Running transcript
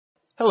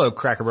Hello,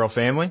 Cracker Barrel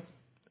family,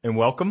 and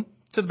welcome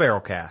to the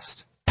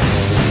Barrelcast.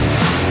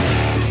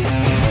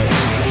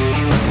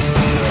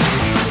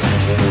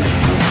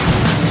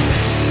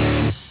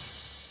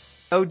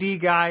 OD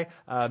guy,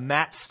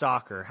 Matt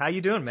Stalker. How you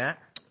doing, Matt?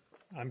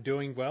 I'm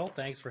doing well.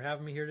 Thanks for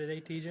having me here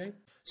today, TJ.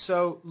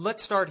 So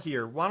let's start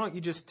here. Why don't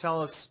you just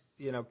tell us,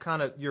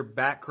 kind of your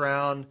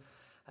background,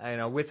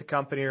 with the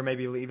company, or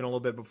maybe even a little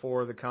bit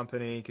before the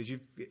company, because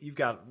you've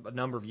got a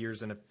number of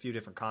years in a few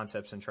different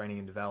concepts in training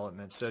and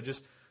development. So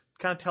just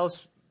kind of tell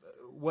us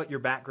what your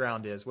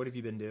background is. What have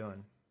you been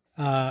doing?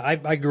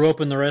 I grew up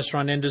in the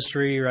restaurant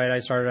industry, right? I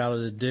started out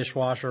as a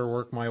dishwasher,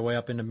 worked my way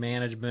up into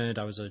management.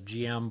 I was a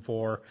GM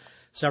for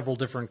several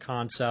different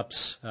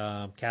concepts,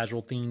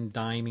 casual themed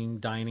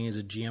dining as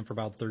a GM for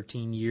about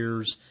 13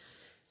 years.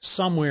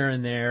 Somewhere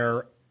in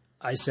there,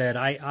 I said,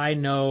 I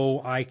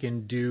know I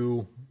can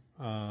do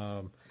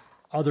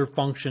other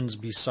functions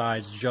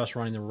besides just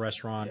running the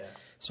restaurant. Yeah.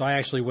 So I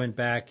actually went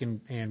back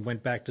and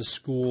went back to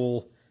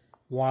school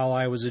while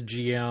I was a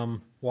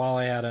GM, while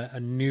I had a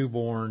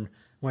newborn,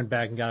 went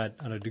back and got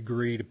a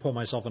degree to put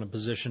myself in a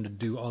position to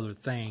do other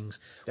things,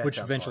 which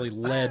eventually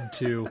led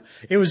to,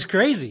 it was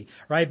crazy,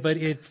 right? But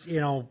it's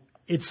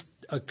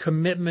a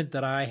commitment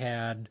that I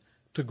had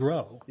to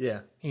grow.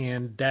 Yeah.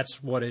 And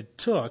that's what it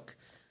took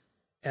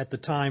at the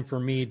time for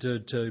me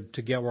to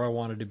get where I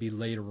wanted to be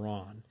later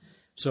on.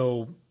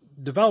 So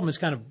development's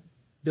kind of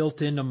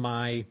built into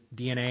my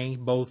DNA,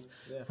 both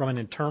from an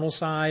internal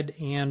side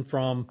and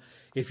from,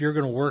 if you're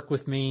going to work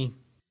with me,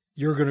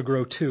 you're going to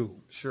grow too.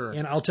 Sure.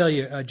 And I'll tell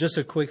you just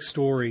a quick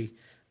story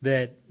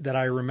that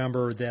I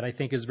remember that I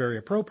think is very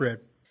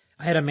appropriate.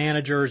 I had a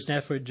manager, his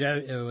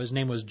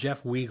name was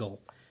Jeff Weigel.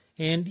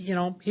 And,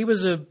 he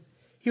was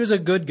a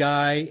good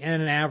guy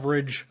and an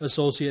average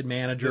associate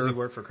manager. Does he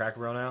work for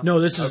Cracker Barrel now? No,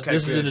 this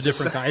is in a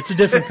different it's a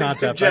different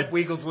concept. So Jeff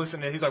Weigel's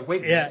listening. He's like, wait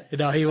a minute. Yeah,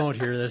 no, he won't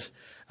hear this.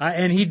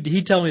 And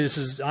he'd tell me this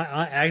is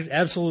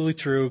absolutely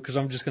true, because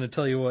I'm just going to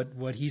tell you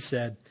what he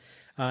said.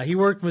 He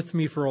worked with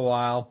me for a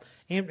while,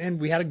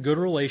 and we had a good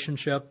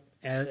relationship.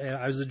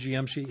 I was the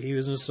GM, he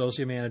was an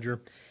associate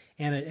manager.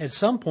 And at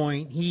some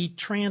point, he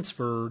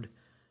transferred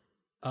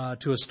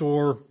to a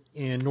store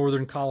in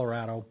northern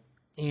Colorado.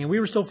 And we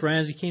were still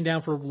friends. He came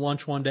down for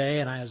lunch one day,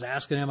 and I was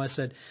asking him, I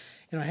said,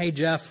 hey,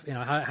 Jeff,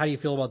 how do you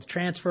feel about the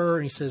transfer?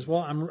 And he says,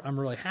 well, I'm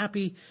really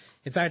happy.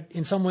 In fact,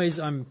 in some ways,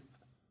 I'm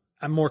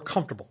more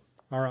comfortable,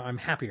 or I'm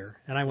happier.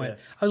 And I went,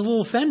 I was a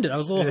little offended. I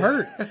was a little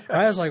hurt.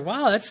 I was like,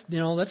 wow,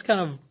 that's kind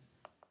of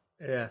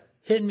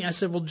hitting me. I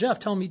said, well, Jeff,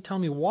 tell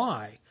me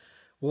why.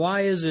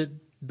 Why is it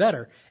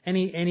better? And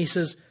he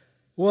says,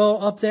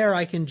 well, up there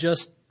I can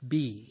just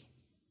be.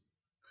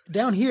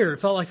 Down here, it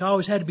felt like I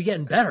always had to be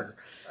getting better.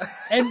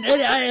 And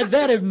at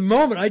that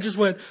moment, I just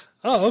went,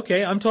 oh,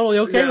 okay, I'm totally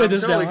okay with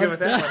this now. I'm totally good with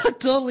that one. I'm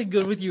totally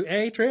good with you,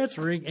 A,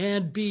 transferring,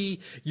 and B,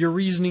 your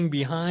reasoning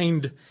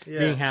behind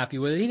being happy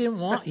with it. He didn't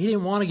want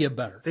to get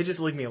better. They just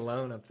leave me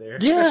alone up there.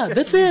 Yeah,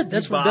 that's it.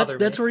 That's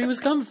where he was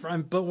coming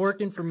from. But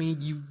working for me,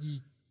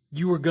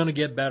 you were going to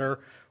get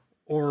better,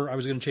 or I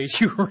was going to chase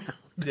you around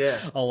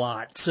a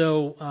lot.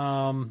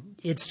 So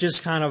it's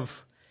just kind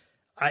of,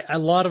 a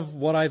lot of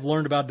what I've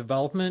learned about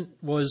development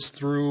was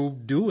through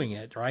doing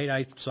it, right?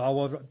 I saw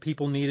what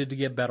people needed to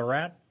get better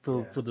at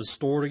for the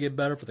store to get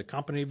better, for the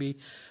company to be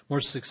more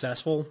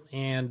successful.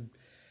 And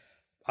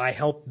I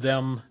helped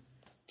them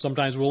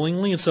sometimes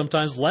willingly and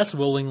sometimes less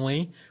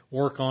willingly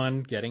work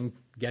on getting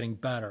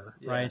better,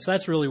 right? So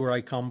that's really where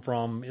I come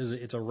from.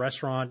 It's a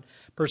restaurant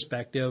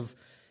perspective,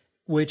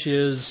 which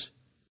is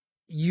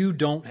you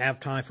don't have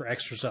time for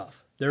extra stuff.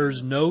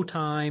 There's no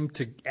time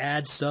to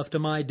add stuff to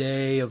my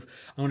day of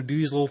I'm going to do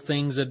these little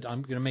things that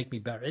I'm going to make me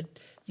better.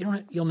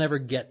 You'll never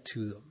get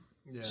to them.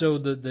 Yeah. So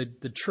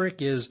the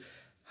trick is,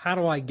 how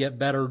do I get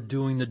better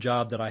doing the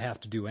job that I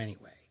have to do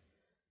anyway?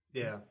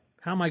 Yeah.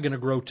 How am I going to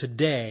grow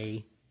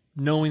today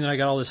knowing that I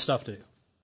got all this stuff to do?